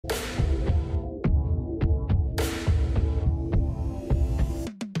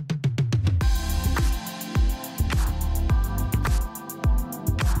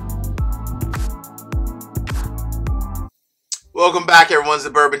Welcome back, everyone. It's the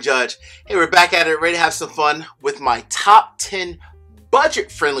Bourbon Judge. Hey, we're back at it, ready to have some fun with my top 10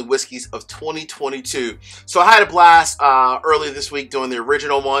 budget-friendly whiskeys of 2022. So I had a blast earlier this week doing the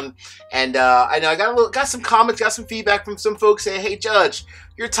original one, and I know I got some comments, got some feedback from some folks saying, "Hey, Judge,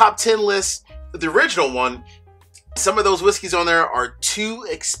 your top 10 list, the original one, some of those whiskeys on there are too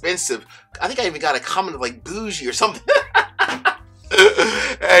expensive." I think I even got a comment of like bougie or something.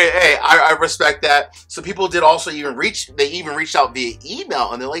 Hey, I respect that. So people did also even reached out via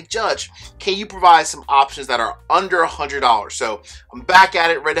email, and they're like, "Judge, can you provide some options that are under $100?" So I'm back at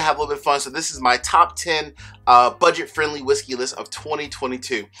it, ready to have a little bit of fun. So this is my top 10 budget-friendly whiskey list of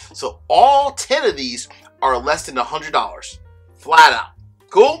 2022. So all 10 of these are less than $100, flat out.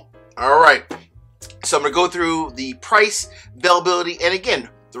 Cool? All right. So I'm going to go through the price, availability, and again,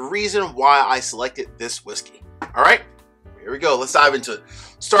 the reason why I selected this whiskey. All right. Here we go. Let's dive into it.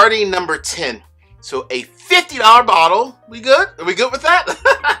 Starting number 10. So a $50 bottle. We good? Are we good with that?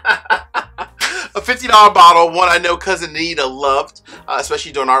 A $50 bottle. One I know Cousin Anita loved,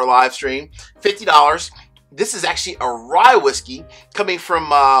 especially during our live stream. $50. This is actually a rye whiskey coming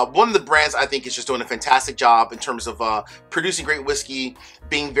from one of the brands I think is just doing a fantastic job in terms of producing great whiskey,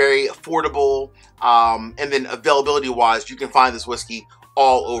 being very affordable, and then availability wise, you can find this whiskey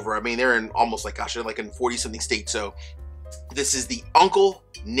all over. I mean, they're in almost like, gosh, they're like in 40-something states. So this is the Uncle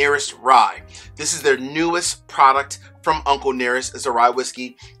Nearest Rye. This is their newest product from Uncle Nearest. It's a rye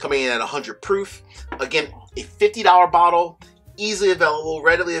whiskey coming in at 100 proof. Again, a $50 bottle, easily available,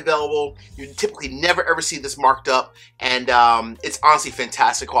 readily available. You typically never ever see this marked up, and it's honestly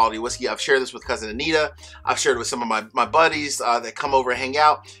fantastic quality whiskey. I've shared this with Cousin Anita. I've shared it with some of my buddies that come over and hang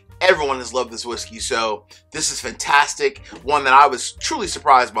out. Everyone has loved this whiskey, so this is fantastic. One that I was truly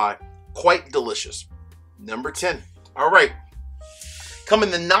surprised by. Quite delicious. Number 10. All right, coming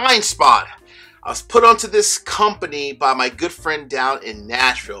the 9 spot. I was put onto this company by my good friend down in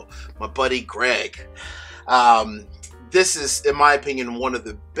Nashville, my buddy Greg. This is, in my opinion, one of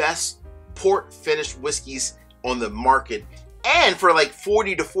the best port finished whiskeys on the market. And for like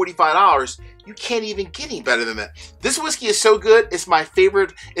 $40 to $45, you can't even get any better than that. This whiskey is so good. It's my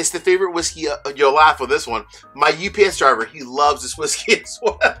favorite. It's the favorite whiskey. You'll laugh with this one. My UPS driver, he loves this whiskey as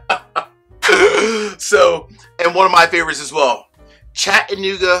well. So, and one of my favorites as well,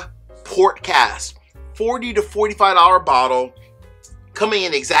 Chattanooga Port Cask, $40 to $45 bottle, coming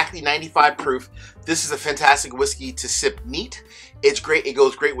in exactly 95 proof. This is a fantastic whiskey to sip neat. It's great. It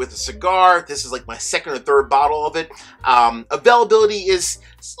goes great with a cigar. This is like my second or third bottle of it. Availability is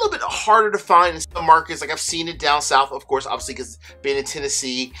a little bit harder to find in some markets. Like I've seen it down south, of course, obviously because being in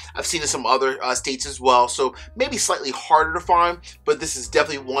Tennessee. I've seen it in some other states as well. So maybe slightly harder to find, but this is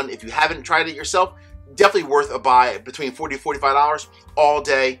definitely one, if you haven't tried it yourself, definitely worth a buy between $40 to $45 all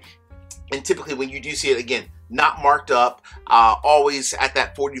day. And typically when you do see it, again, not marked up, always at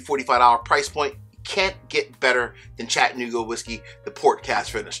that $40 to $45 price point. Can't get better than Chattanooga whiskey, the port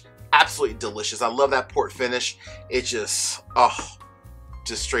cask finish. Absolutely delicious. I love that port finish. It's just,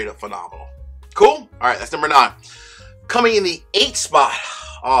 just straight up phenomenal. Cool? All right, that's number 9. Coming in the 8th spot.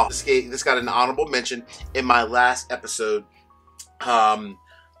 Oh, this got an honorable mention in my last episode.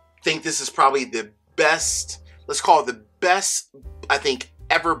 Think this is probably the best, let's call it the best, I think,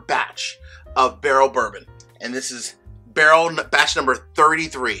 ever batch of barrel bourbon. And this is barrel batch number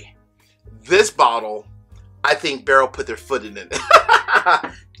 33. This bottle, I think Barrel put their foot in it.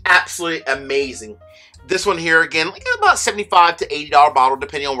 Absolutely amazing. This one here, again, like about $75 to $80 bottle,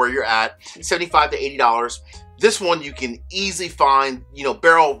 depending on where you're at. $75 to $80. This one you can easily find. You know,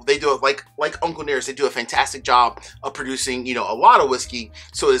 Barrel, they do it like Uncle Nearest. They do a fantastic job of producing, you know, a lot of whiskey.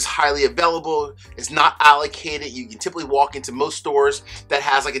 So it's highly available. It's not allocated. You can typically walk into most stores that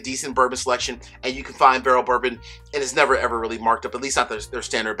has like a decent bourbon selection, and you can find Barrel bourbon, and it's never ever really marked up. At least not their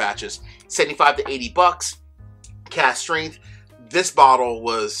standard batches. $75 to $80. Cask strength. This bottle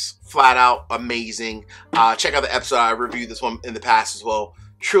was flat out amazing. Check out the episode. I reviewed this one in the past as well.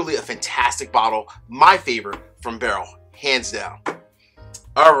 Truly a fantastic bottle. My favorite from Barrel, hands down.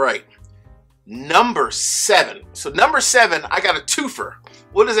 All right, number 7. So number 7, I got a twofer.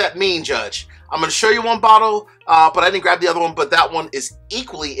 What does that mean, Judge? I'm going to show you one bottle, but I didn't grab the other one, but that one is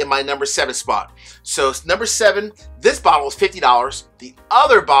equally in my number 7 spot. So number 7, this bottle is $50. The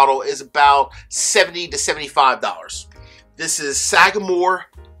other bottle is about $70 to $75. This is Sagamore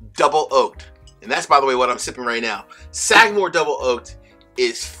Double Oaked. And that's, by the way, what I'm sipping right now. Sagamore Double Oaked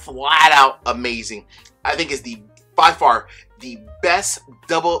is flat out amazing. I think it's by far the best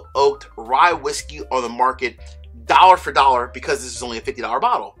double oaked rye whiskey on the market, dollar for dollar, because this is only a $50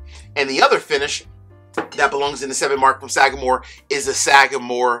 bottle. And the other finish that belongs in the 7 mark from Sagamore is the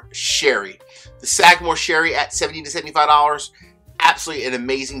Sagamore Sherry. The Sagamore Sherry at $70 to $75 Absolutely an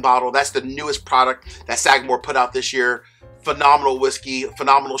amazing bottle. That's the newest product that Sagamore put out this year. Phenomenal whiskey,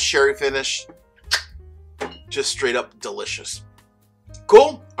 phenomenal sherry finish. Just straight up delicious.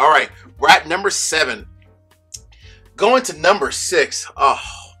 Cool. All right, we're at number 7. Going to number 6. Oh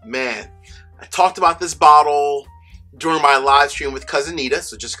man, I talked about this bottle during my live stream with Cousin Nita,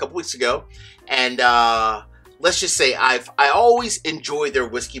 so just a couple weeks ago, and let's just say I always enjoyed their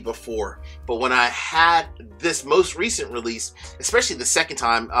whiskey before, but when I had this most recent release, especially the second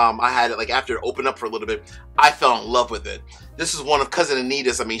time I had it, like after it opened up for a little bit, I fell in love with it. This is one of Cousin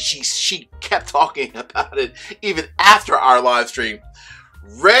Anita's. I mean, she kept talking about it even after our live stream.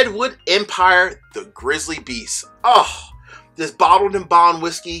 Redwood Empire, the Grizzly Beast. Oh, this bottled and bond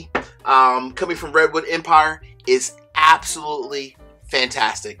whiskey coming from Redwood Empire is absolutely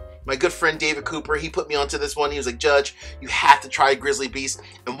fantastic. My good friend David Cooper, he put me onto this one. He was like, Judge, you have to try Grizzly Beast.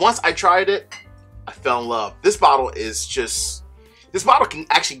 And once I tried it, I fell in love. This bottle is just, this bottle can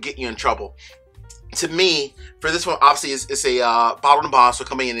actually get you in trouble. To me, for this one, obviously, it's a bottled and bond, so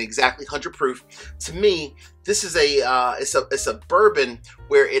coming in exactly 100 proof. To me, this is it's a bourbon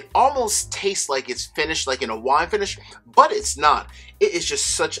where it almost tastes like it's finished like in a wine finish, but it's not. It is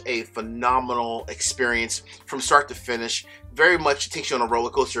just such a phenomenal experience from start to finish. Very much takes you on a roller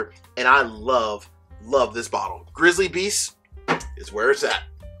coaster, and I love this bottle. Grizzly Beast is where it's at.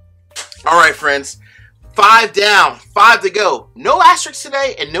 All right, friends, 5 down, 5 to go. No asterisks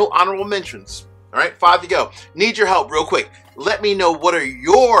today and no honorable mentions. All right, 5 to go. Need your help real quick. Let me know what are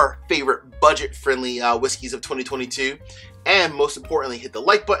your favorite budget-friendly whiskeys of 2022. And most importantly, hit the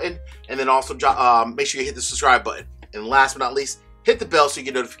like button. And then also make sure you hit the subscribe button. And last but not least, hit the bell so you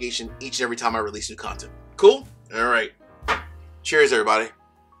get notification each and every time I release new content. Cool? All right. Cheers, everybody.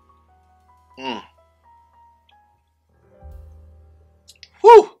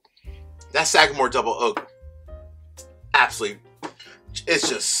 Whew. That Sagamore Double Oak. Absolutely.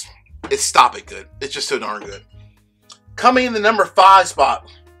 It's stop it good. It's just so darn good. Coming in the number 5 spot.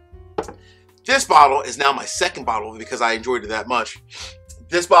 This bottle is now my second bottle because I enjoyed it that much.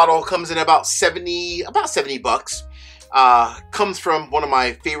 This bottle comes in about 70 bucks. Comes from one of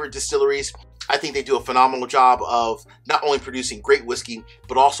my favorite distilleries. I think they do a phenomenal job of not only producing great whiskey,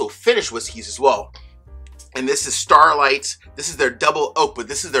 but also finished whiskeys as well. And this is Starlight. This is their double oak, but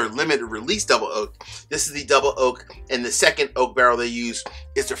this is their limited release double oak. This is the double oak, and the second oak barrel they use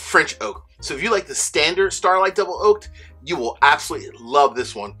is the French oak. So if you like the standard Starlight double oaked, you will absolutely love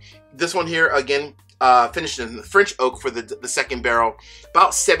this one. This one here, again, finished in the French oak for the second barrel,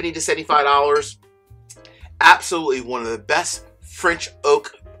 about $70 to $75. Absolutely one of the best French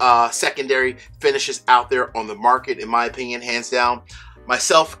oak secondary finishes out there on the market, in my opinion, hands down.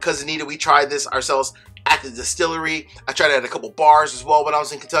 Myself, Cousin Nita, we tried this ourselves at the distillery. I tried it at a couple bars as well when I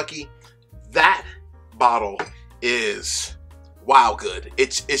was in Kentucky. That bottle is wow good.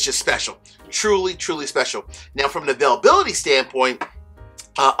 It's just special. Truly, truly special. Now, from an availability standpoint,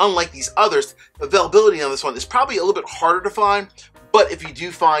 unlike these others, availability on this one is probably a little bit harder to find. But if you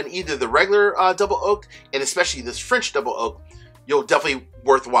do find either the regular double oak and especially this French double oak, you'll definitely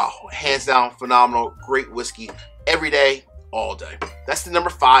worthwhile. Hands down, phenomenal, great whiskey every day, all day. That's the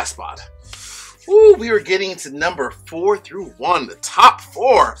number 5 spot. Woo, we are getting to number 4 through 1, the top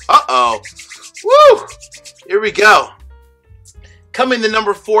 4. Uh-oh. Woo! Here we go. Coming in the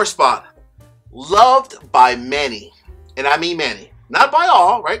number 4 spot. Loved by many. And I mean many. Not by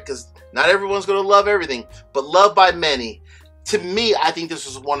all, right? Because not everyone's going to love everything. But loved by many. To me, I think this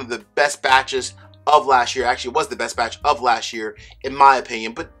was one of the best batches of last year. Actually, it was the best batch of last year, in my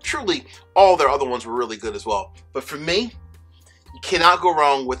opinion. But truly, all their other ones were really good as well. But for me, you cannot go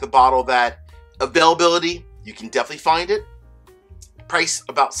wrong with a bottle that availability, you can definitely find it. Price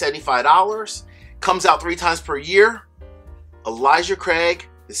about $75. Comes out 3 times per year. Elijah Craig.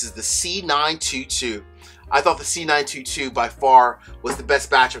 This is the C922. I thought the C922 by far was the best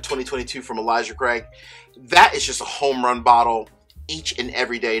batch of 2022 from Elijah Craig. That is just a home run bottle each and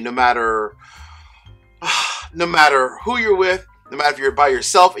every day, no matter who you're with, no matter if you're by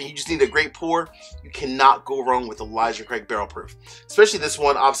yourself and you just need a great pour, you cannot go wrong with Elijah Craig Barrel Proof. Especially this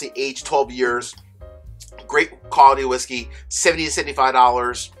one, obviously aged 12 years. Great quality whiskey, $70 to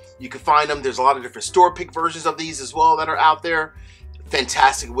 $75. You can find them. There's a lot of different store pick versions of these as well that are out there.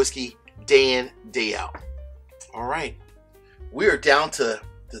 Fantastic whiskey, day in, day out. All right, we are down to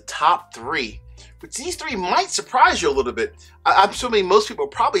the top 3, which these 3 might surprise you a little bit. I'm assuming most people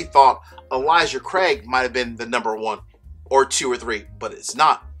probably thought Elijah Craig might have been the number 1 or 2 or 3, but it's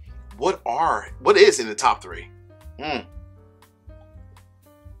not. What is in the top 3?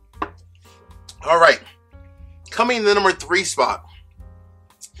 All right, coming in the number 3 spot.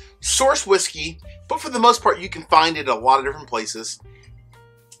 Source whiskey but for the most part, you can find it at a lot of different places.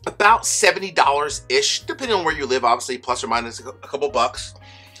 About $70-ish, depending on where you live, obviously, plus or minus a couple bucks.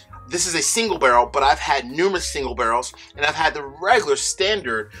 This is a single barrel, but I've had numerous single barrels, and I've had the regular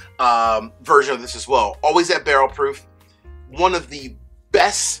standard version of this as well. Always at barrel proof. One of the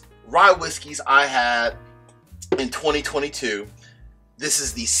best rye whiskeys I had in 2022. This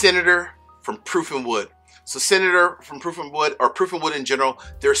is the Senator from Proof and Wood. So Senator from Proof and Wood, or Proof and Wood in general,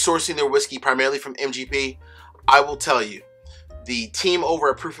 they're sourcing their whiskey primarily from MGP. I will tell you, the team over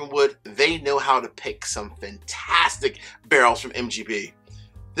at Proof and Wood, they know how to pick some fantastic barrels from MGP.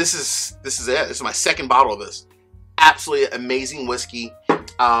 This is it. This is my second bottle of this. Absolutely amazing whiskey.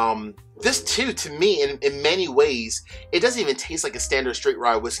 This too, to me, in many ways, it doesn't even taste like a standard straight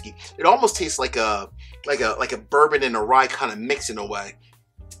rye whiskey. It almost tastes like a bourbon and a rye kind of mix in a way.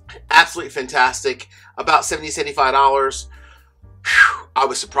 Absolutely fantastic. About $70–$75. I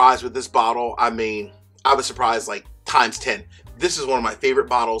was surprised with this bottle. I mean, I was surprised like times 10. This is one of my favorite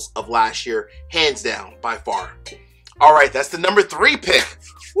bottles of last year, hands down, by far. All right, that's the number 3 pick.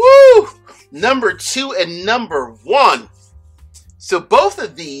 Woo! Number 2 and number 1. So both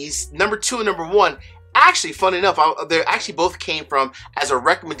of these, number 2 and number 1, actually, fun enough, they actually both came from as a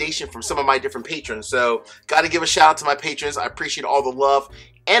recommendation from some of my different patrons. So got to give a shout out to my patrons. I appreciate all the love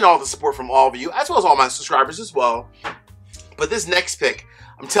and all the support from all of you, as well as all my subscribers as well. But this next pick,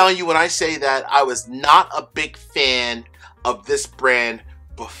 I'm telling you, when I say that I was not a big fan of this brand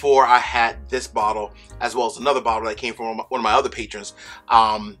before I had this bottle, as well as another bottle that came from one of my other patrons.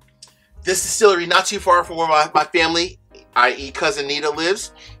 This distillery, not too far from where my family, i.e. cousin Nita,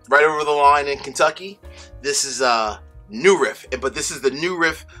 lives, right over the line in Kentucky. This is New Riff, but this is the New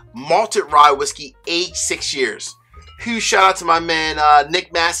Riff malted rye whiskey, aged 6 years. Huge shout out to my man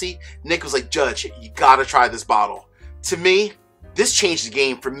Nick Massey. Nick was like, Judge, you gotta try this bottle. To me, this changed the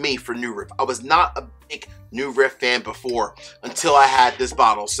game for me for New Riff. I was not a big New Riff fan before until I had this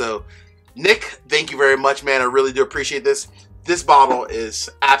bottle. So Nick, thank you very much, man. I really do appreciate this. This bottle is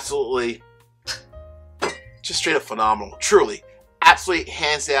absolutely just straight up phenomenal. Truly, absolutely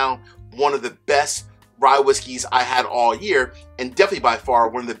hands down one of the best rye whiskeys I had all year, and definitely by far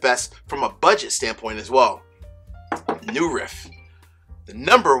one of the best from a budget standpoint as well. New Riff, the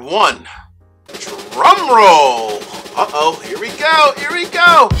number 1. Drum roll. Uh-oh, here we go, here we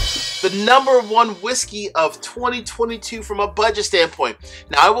go. The number 1 whiskey of 2022 from a budget standpoint.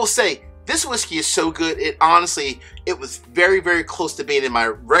 Now, I will say, this whiskey is so good, it honestly, it was very, very close to being in my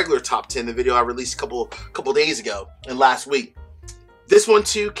regular top 10, the video I released a couple days ago and last week. This one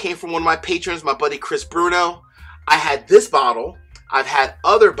too came from one of my patrons, my buddy Chris Bruno. I had this bottle. I've had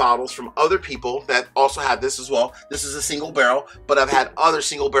other bottles from other people that also have this as well. This is a single barrel, but I've had other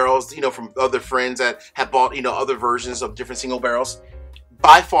single barrels, you know, from other friends that have bought, you know, other versions of different single barrels.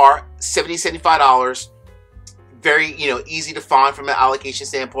 By far, $70–$75. Very, you know, easy to find from an allocation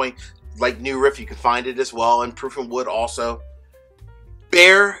standpoint. Like New Riff, you can find it as well, and Proof and Wood also.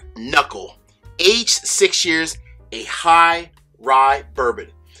 Bare Knuckle, aged 6 years, a high rye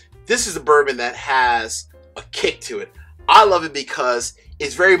bourbon. This is a bourbon that has a kick to it. I love it because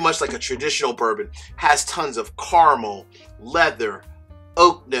it's very much like a traditional bourbon. Has tons of caramel, leather,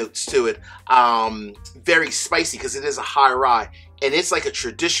 oak notes to it. Very spicy because it is a high rye. And it's like a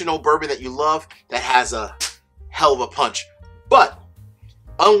traditional bourbon that you love that has a hell of a punch. But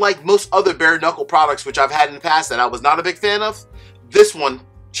unlike most other bare knuckle products which I've had in the past that I was not a big fan of, this one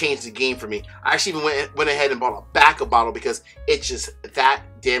changed the game for me. I actually even went ahead and bought a backup bottle because it's just that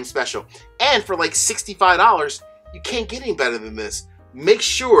damn special. And for like $65, you can't get any better than this. Make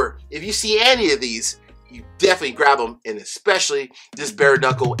sure if you see any of these, you definitely grab them, and especially this bare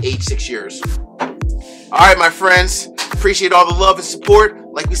knuckle aged 6 years. All right, my friends, appreciate all the love and support.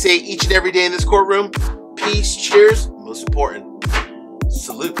 Like we say each and every day in this courtroom, peace, cheers, most important,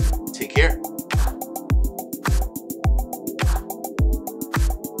 salute. Take care.